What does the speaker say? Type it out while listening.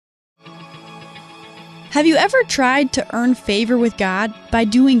Have you ever tried to earn favor with God by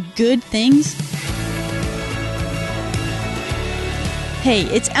doing good things? Hey,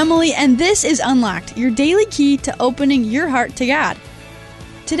 it's Emily, and this is Unlocked, your daily key to opening your heart to God.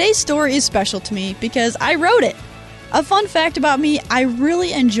 Today's story is special to me because I wrote it. A fun fact about me, I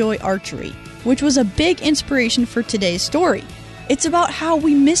really enjoy archery, which was a big inspiration for today's story. It's about how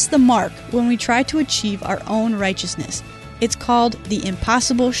we miss the mark when we try to achieve our own righteousness. It's called the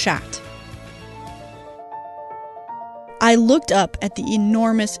impossible shot. I looked up at the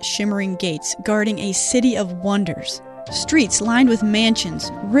enormous shimmering gates guarding a city of wonders. Streets lined with mansions,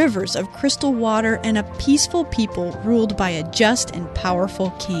 rivers of crystal water, and a peaceful people ruled by a just and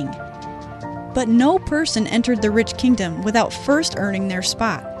powerful king. But no person entered the rich kingdom without first earning their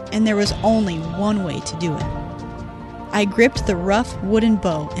spot, and there was only one way to do it. I gripped the rough wooden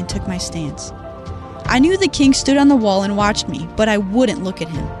bow and took my stance. I knew the king stood on the wall and watched me, but I wouldn't look at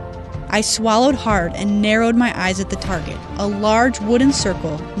him. I swallowed hard and narrowed my eyes at the target, a large wooden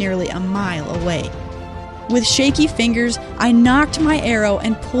circle nearly a mile away. With shaky fingers, I nocked my arrow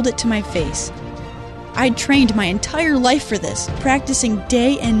and pulled it to my face. I'd trained my entire life for this, practicing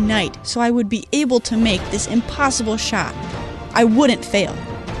day and night so I would be able to make this impossible shot. I wouldn't fail.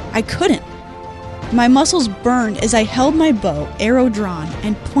 I couldn't. My muscles burned as I held my bow, arrow drawn,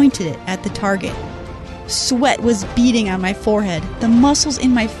 and pointed it at the target. Sweat was beading on my forehead. The muscles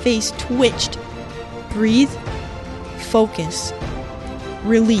in my face twitched. Breathe. Focus.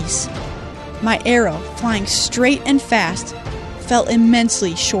 Release. My arrow, flying straight and fast, fell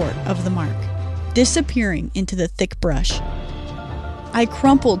immensely short of the mark, disappearing into the thick brush. I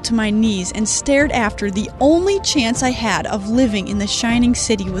crumpled to my knees and stared after the only chance I had of living in the shining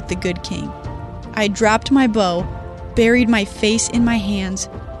city with the good king. I dropped my bow, buried my face in my hands,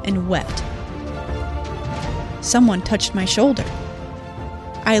 and wept. Someone touched my shoulder.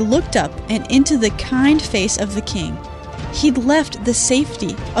 I looked up and into the kind face of the king. He'd left the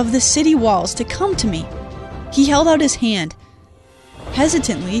safety of the city walls to come to me. He held out his hand.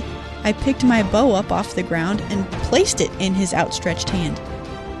 Hesitantly, I picked my bow up off the ground and placed it in his outstretched hand.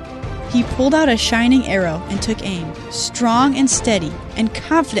 He pulled out a shining arrow and took aim, strong and steady, and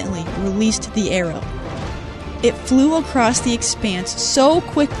confidently released the arrow. It flew across the expanse so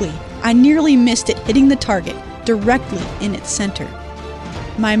quickly, I nearly missed it hitting the target directly in its center.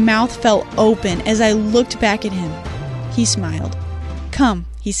 My mouth fell open as I looked back at him. He smiled. "Come,"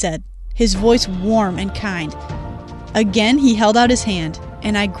 he said, his voice warm and kind. Again he held out his hand,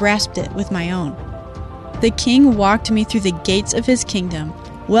 and I grasped it with my own. The king walked me through the gates of his kingdom,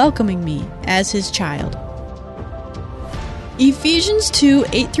 welcoming me as his child. Ephesians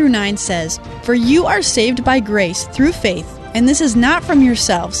 2:8-9 says, "For you are saved by grace through faith, and this is not from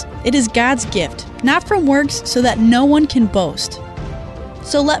yourselves. It is God's gift, not from works, so that no one can boast."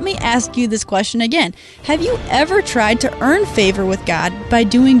 So let me ask you this question again. Have you ever tried to earn favor with God by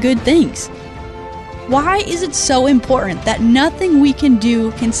doing good things? Why is it so important that nothing we can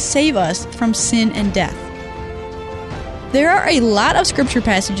do can save us from sin and death? There are a lot of scripture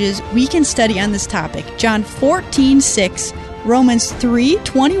passages we can study on this topic. John 14:6, Romans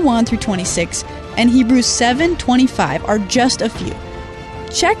 3:21-26, and Hebrews 7:25 are just a few.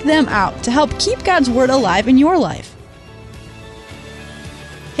 Check them out to help keep God's Word alive in your life.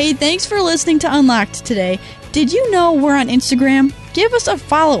 Hey, thanks for listening to Unlocked today. Did you know we're on Instagram? Give us a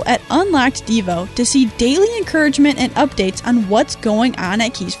follow at Unlocked Devo to see daily encouragement and updates on what's going on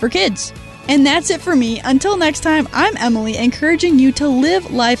at Keys for Kids. And that's it for me. Until next time, I'm Emily, encouraging you to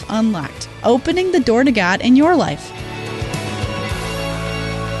live life unlocked, opening the door to God in your life.